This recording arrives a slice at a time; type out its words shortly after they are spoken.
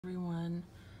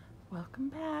Welcome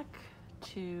back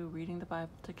to Reading the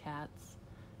Bible to Cats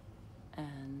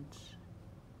and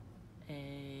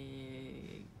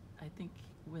I think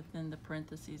within the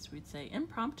parentheses we'd say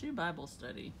impromptu Bible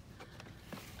study.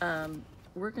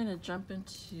 We're going to jump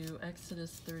into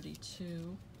Exodus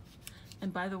 32.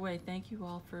 And by the way, thank you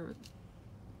all for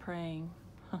praying.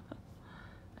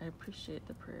 I appreciate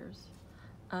the prayers.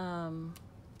 I'm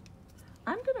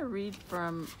going to read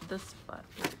from this Bible.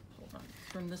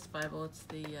 From this Bible. It's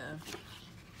the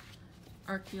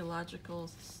Archaeological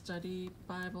Study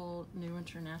Bible, New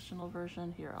International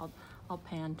Version. Here, I'll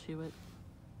pan to it.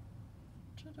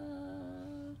 Ta-da!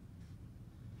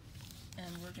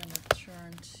 And we're going to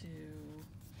turn to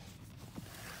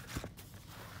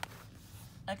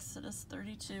Exodus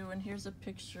 32, and here's a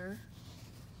picture.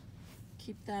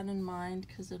 Keep that in mind,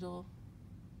 because I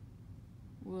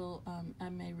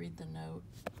may read the note.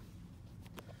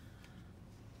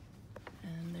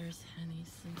 And there's Henny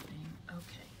sleeping.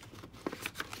 Okay.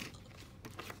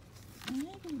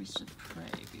 Maybe we should pray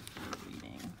before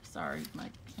reading. Sorry, my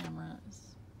camera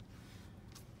is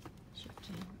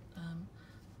shifting.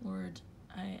 Lord,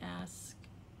 I ask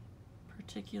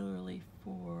particularly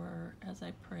for, as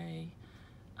I pray,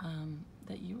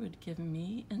 that you would give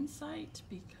me insight,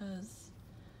 because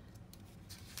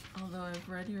although I've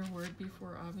read your word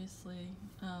before, obviously,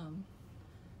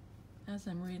 as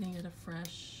I'm reading it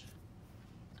afresh,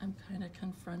 I'm kind of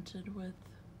confronted with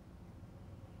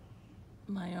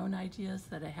my own ideas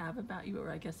that I have about you, or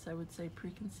I guess I would say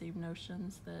preconceived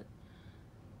notions that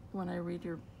when I read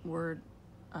your word,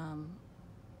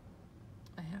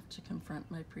 I have to confront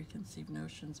my preconceived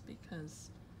notions, because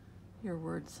your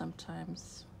word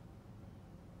sometimes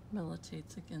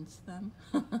militates against them,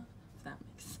 if that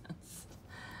makes sense.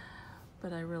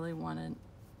 But I really want to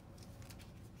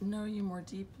know you more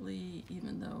deeply,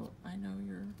 even though I know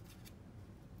your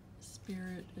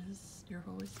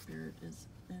Holy Spirit is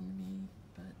in me,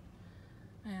 but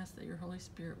I ask that your Holy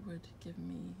Spirit would give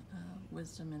me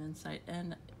wisdom and insight,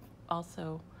 and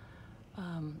also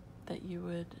that you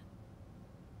would,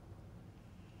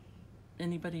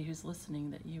 anybody who's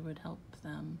listening, that you would help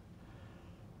them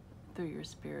through your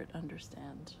Spirit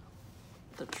understand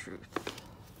the truth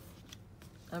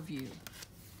of you.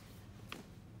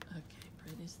 Okay,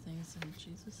 pray these things in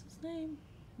Jesus' name,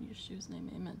 in Yeshua's name,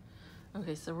 amen.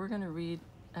 Okay, so we're going to read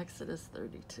Exodus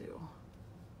 32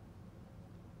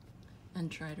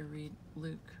 and try to read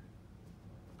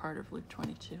part of Luke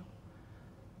 22.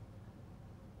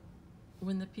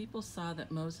 When the people saw that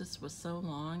Moses was so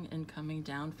long in coming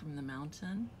down from the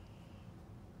mountain,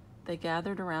 they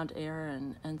gathered around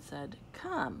Aaron and said,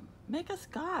 "Come, make us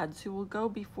gods who will go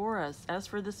before us. As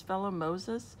for this fellow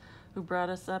Moses, who brought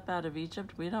us up out of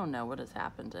Egypt, we don't know what has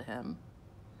happened to him."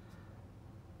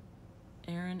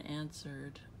 Aaron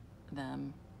answered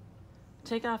them,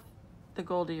 "Take off the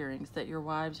gold earrings that your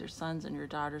wives, your sons, and your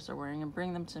daughters are wearing, and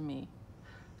bring them to me."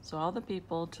 So all the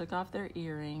people took off their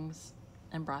earrings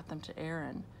and brought them to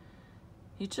Aaron.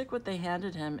 He took what they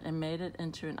handed him and made it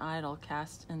into an idol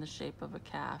cast in the shape of a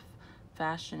calf,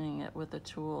 fashioning it with a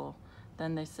tool.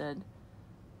 Then they said,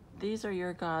 "These are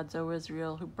your gods, O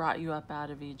Israel, who brought you up out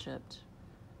of Egypt."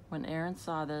 When Aaron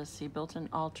saw this, he built an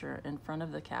altar in front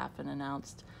of the calf and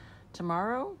announced,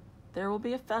 "Tomorrow there will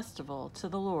be a festival to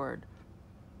the Lord."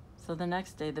 So the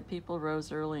next day the people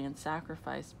rose early and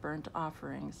sacrificed burnt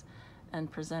offerings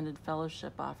and presented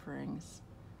fellowship offerings.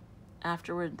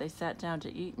 Afterward they sat down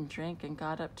to eat and drink and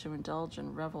got up to indulge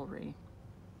in revelry.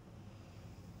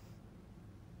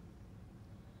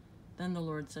 Then the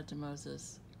Lord said to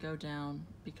Moses, "Go down,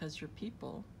 because your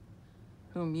people,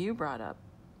 whom you brought up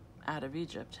out of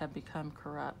Egypt, have become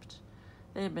corrupt.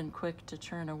 They have been quick to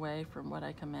turn away from what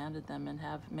I commanded them and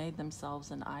have made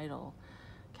themselves an idol,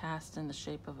 cast in the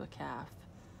shape of a calf.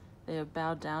 They have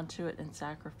bowed down to it and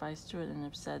sacrificed to it and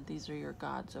have said, 'These are your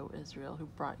gods, O Israel, who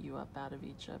brought you up out of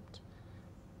Egypt.'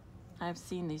 I have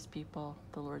seen these people,"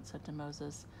 the Lord said to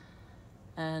Moses,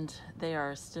 "and they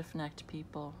are a stiff-necked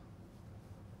people.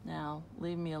 Now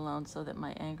leave me alone so that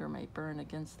my anger may burn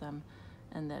against them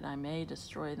and that I may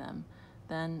destroy them.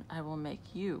 Then I will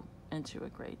make you into a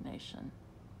great nation."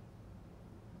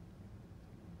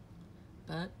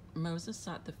 But Moses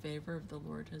sought the favor of the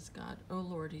Lord his God. "O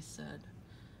Lord," he said,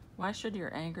 "why should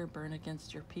your anger burn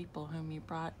against your people, whom you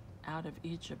brought out of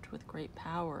Egypt with great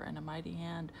power and a mighty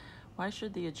hand? Why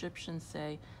should the Egyptians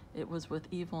say, 'It was with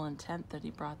evil intent that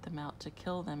he brought them out, to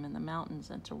kill them in the mountains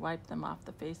and to wipe them off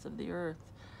the face of the earth'?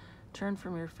 Turn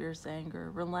from your fierce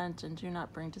anger, relent, and do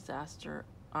not bring disaster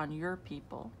on your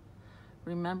people.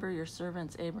 Remember your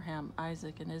servants Abraham,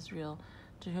 Isaac, and Israel,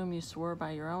 to whom you swore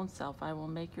by your own self, 'I will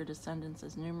make your descendants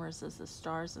as numerous as the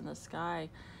stars in the sky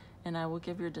and I will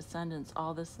give your descendants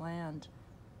all this land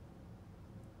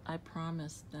I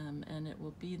promised them, and it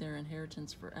will be their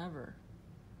inheritance forever.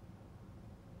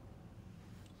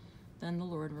 Then the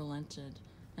Lord relented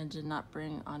and did not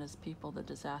bring on his people the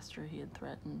disaster he had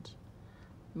threatened.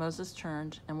 Moses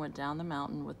turned and went down the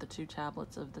mountain with the 2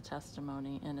 tablets of the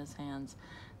testimony in his hands.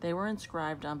 They were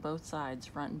inscribed on both sides,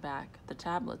 front and back. The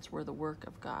tablets were the work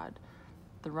of God.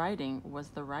 The writing was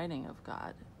the writing of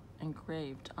God,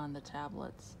 engraved on the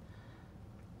tablets.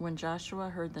 When Joshua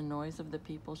heard the noise of the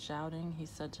people shouting, he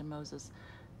said to Moses,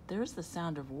 "There's the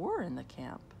sound of war in the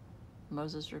camp."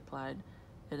 Moses replied,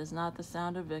 "It is not the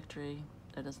sound of victory.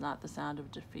 It is not the sound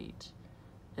of defeat.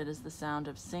 It is the sound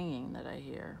of singing that I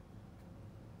hear."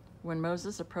 When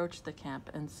Moses approached the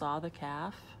camp and saw the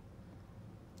calf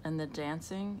and the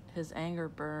dancing, his anger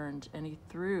burned, and he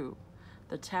threw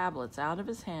the tablets out of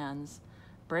his hands,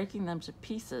 breaking them to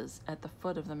pieces at the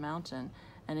foot of the mountain.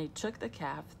 And he took the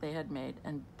calf they had made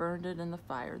and burned it in the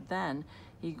fire. Then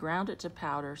he ground it to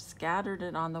powder, scattered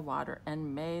it on the water,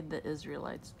 and made the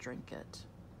Israelites drink it.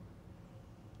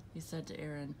 He said to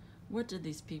Aaron, "What did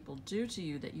these people do to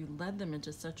you that you led them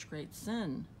into such great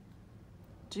sin?"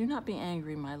 "Do not be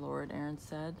angry, my lord," Aaron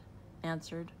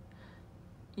answered.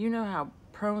 "You know how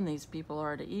prone these people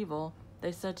are to evil.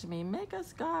 They said to me, 'Make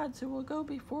us gods who will go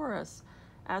before us.'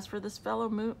 As for this fellow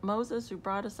Moses who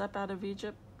brought us up out of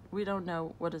Egypt, we don't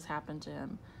know what has happened to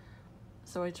him."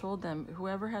 So I told them,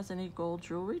 "Whoever has any gold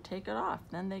jewelry, take it off."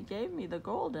 Then they gave me the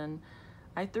gold, and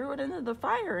I threw it into the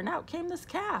fire, and out came this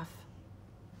calf.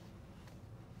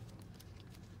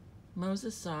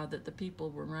 Moses saw that the people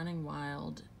were running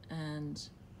wild and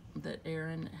that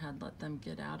Aaron had let them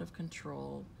get out of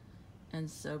control and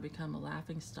so become a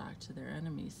laughingstock to their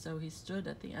enemies. So he stood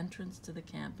at the entrance to the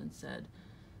camp and said,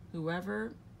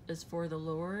 "Whoever is for the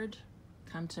Lord,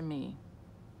 come to me."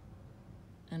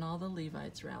 And all the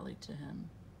Levites rallied to him.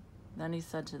 Then he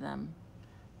said to them,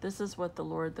 "This is what the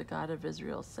Lord, the God of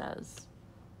Israel, says.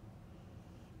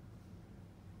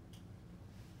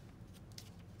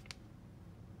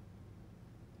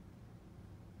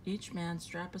 Each man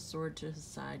strap a sword to his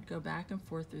side, go back and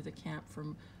forth through the camp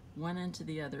from one end to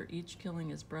the other, each killing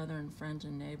his brother and friend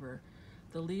and neighbor."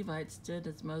 The Levites did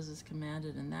as Moses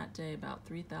commanded, and that day about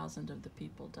 3,000 of the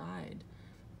people died.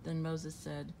 Then Moses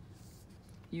said,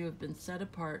 "You have been set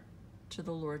apart to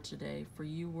the Lord today, for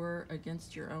you were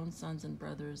against your own sons and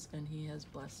brothers, and he has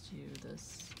blessed you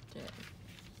this day."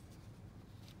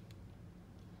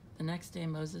 The next day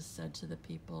Moses said to the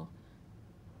people,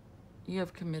 "You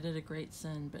have committed a great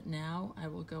sin, but now I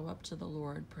will go up to the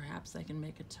Lord. Perhaps I can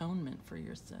make atonement for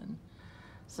your sin."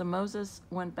 So Moses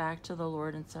went back to the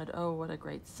Lord and said, "Oh, what a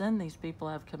great sin these people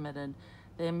have committed.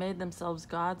 They have made themselves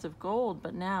gods of gold,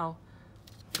 but now,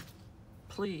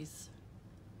 please,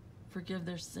 forgive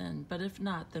their sin. But if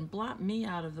not, then blot me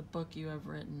out of the book you have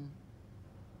written."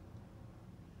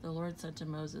 The Lord said to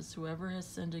Moses, "Whoever has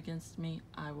sinned against me,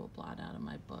 I will blot out of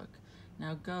my book.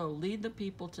 Now go, lead the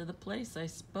people to the place I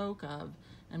spoke of,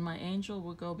 and my angel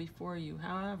will go before you.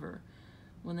 However,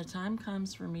 when the time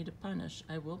comes for me to punish,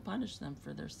 I will punish them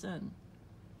for their sin."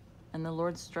 And the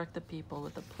Lord struck the people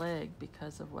with a plague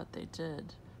because of what they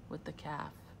did with the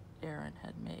calf Aaron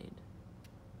had made.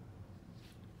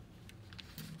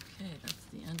 Okay, that's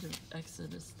the end of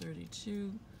Exodus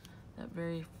 32, that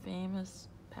very famous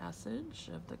passage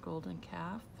of the golden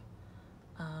calf.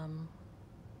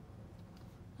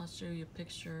 I'll show you a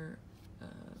picture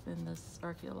in this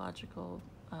archaeological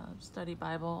study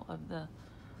Bible of the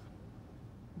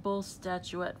bull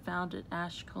statuette found at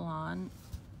Ashkelon.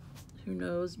 Who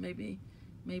knows, maybe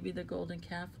the golden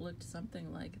calf looked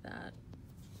something like that.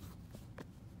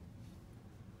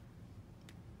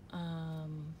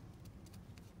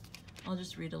 I'll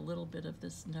just read a little bit of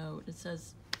this note. It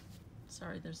says,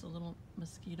 sorry, there's a little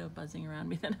mosquito buzzing around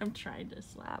me that I'm trying to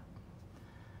slap.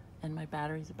 And my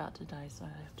battery's about to die, so I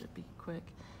have to be quick.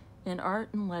 In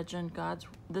art and legend,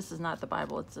 this is not the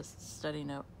Bible, it's a study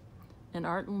note. In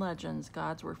art and legends,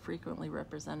 gods were frequently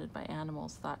represented by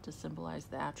animals thought to symbolize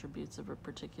the attributes of a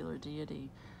particular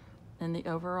deity. In the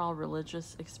overall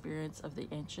religious experience of the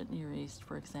ancient Near East,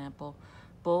 for example,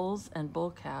 bulls and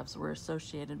bull calves were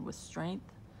associated with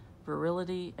strength,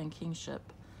 virility, and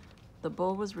kingship. The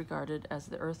bull was regarded as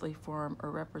the earthly form or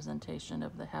representation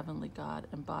of the heavenly god,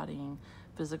 embodying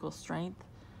physical strength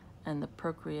and the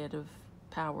procreative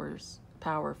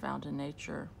power found in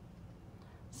nature.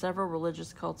 Several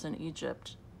religious cults in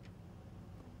Egypt,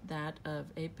 that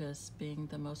of Apis being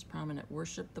the most prominent,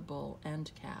 worshiped the bull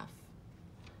and calf.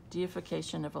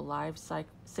 Deification of a live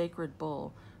sacred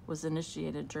bull was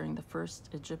initiated during the first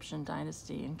Egyptian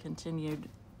dynasty and continued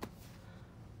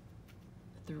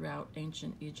throughout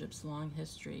ancient Egypt's long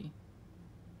history.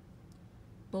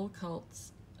 Bull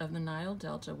cults of the Nile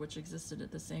Delta, which existed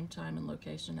at the same time and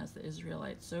location as the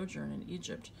Israelite sojourn in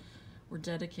Egypt, were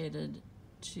dedicated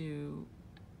to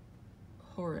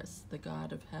Horus, the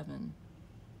god of heaven.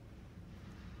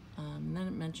 And then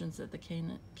it mentions that the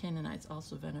Canaanites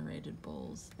also venerated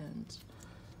bulls, and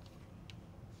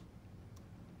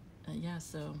yeah,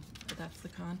 so that's the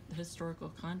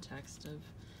historical context of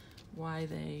why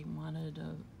they wanted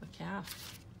a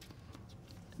calf.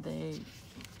 They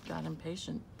got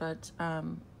impatient, but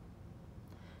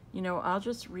you know, I'll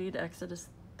just read Exodus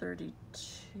 32,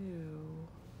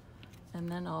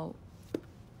 and then I'll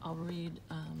read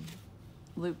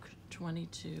Luke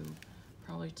 22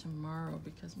 probably tomorrow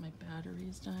because my battery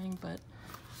is dying. But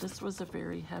this was a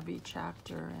very heavy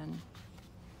chapter, and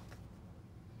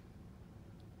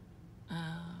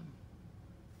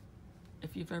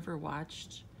if you've ever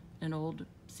watched an old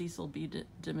Cecil B.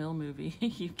 DeMille movie,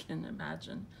 you can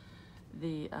imagine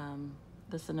the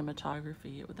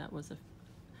cinematography. That was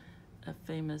a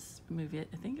famous movie.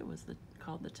 I think it was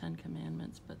called The Ten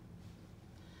Commandments, but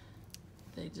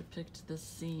they depict this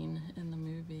scene in the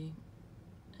movie,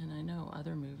 and I know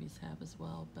other movies have as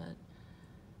well. But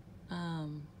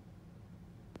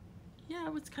yeah,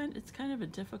 it's kind of a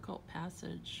difficult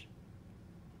passage.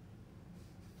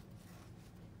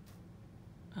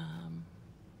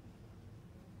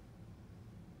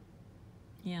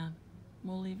 Yeah,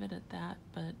 we'll leave it at that,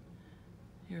 but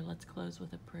here, let's close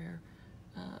with a prayer.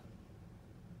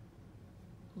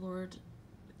 Lord,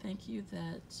 thank you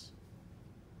that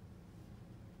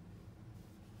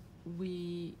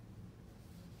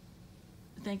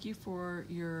thank you for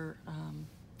your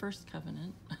first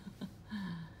covenant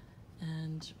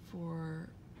and for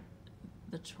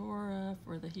the Torah,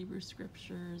 for the Hebrew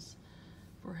scriptures,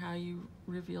 for how you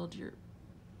revealed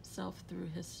yourself through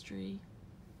history.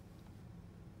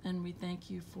 And we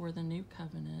thank you for the new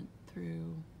covenant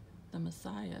through the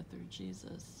Messiah, through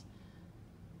Jesus,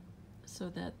 so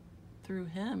that through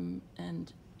him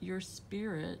and your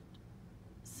Spirit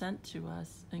sent to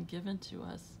us and given to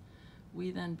us, we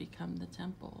then become the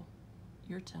temple,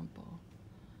 your temple.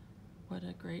 What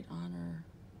a great honor.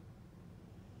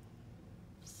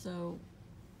 So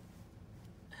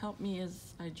help me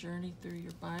as I journey through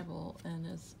your Bible, and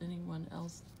as anyone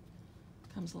else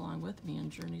comes along with me and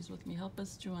journeys with me, help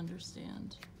us to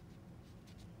understand.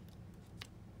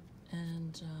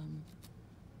 And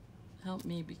help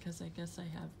me, because I guess I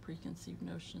have preconceived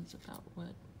notions about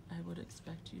what I would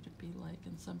expect you to be like.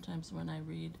 And sometimes when I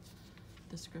read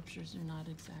the scriptures, you're not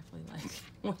exactly like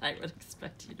what I would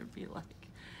expect you to be like.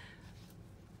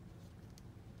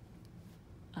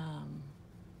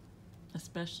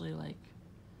 Especially like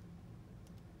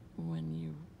when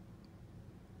you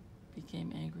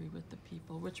became angry with the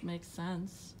people, which makes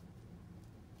sense.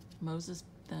 Moses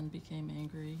then became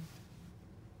angry.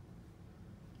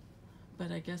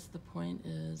 But I guess the point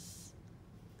is,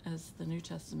 as the New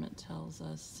Testament tells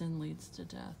us, sin leads to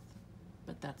death.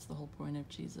 But that's the whole point of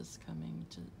Jesus coming,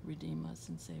 to redeem us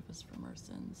and save us from our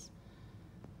sins.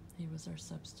 He was our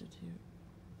substitute.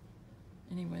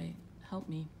 Anyway, help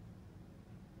me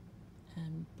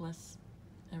and bless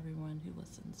everyone who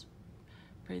listens.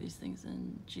 Pray these things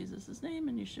in Jesus' name,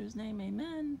 in Yeshua's name,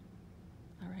 amen.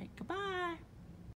 All right, goodbye.